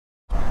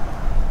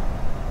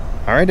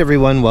Alright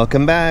everyone,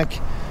 welcome back.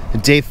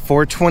 Day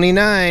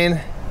 429.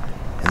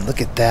 And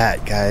look at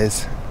that,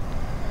 guys.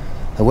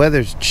 The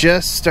weather's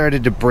just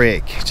started to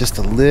break, just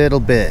a little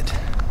bit.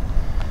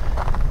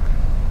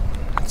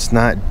 It's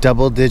not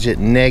double-digit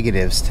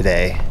negatives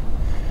today.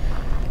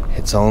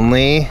 It's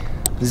only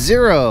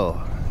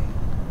 0.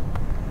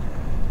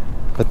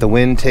 But the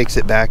wind takes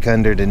it back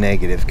under to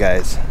negative,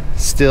 guys.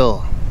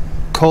 Still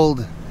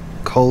cold,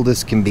 cold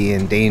as can be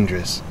and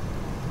dangerous.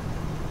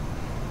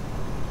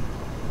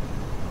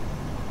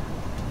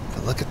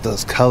 But look at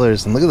those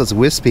colors and look at those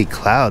wispy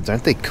clouds.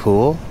 Aren't they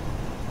cool?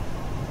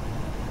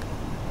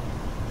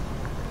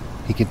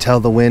 You can tell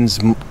the wind's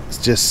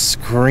just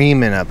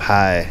screaming up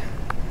high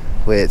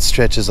the way it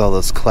stretches all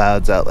those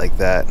clouds out like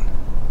that.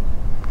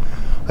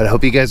 But I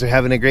hope you guys are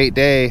having a great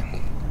day.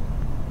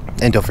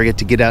 And don't forget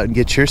to get out and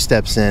get your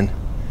steps in.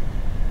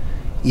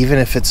 Even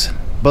if it's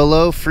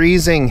below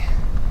freezing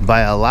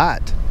by a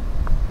lot.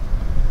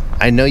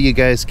 I know you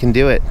guys can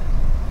do it.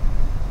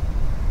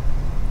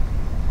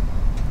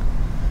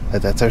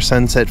 But that's our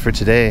sunset for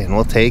today, and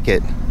we'll take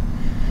it.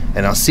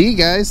 And I'll see you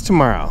guys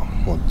tomorrow.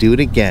 We'll do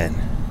it again.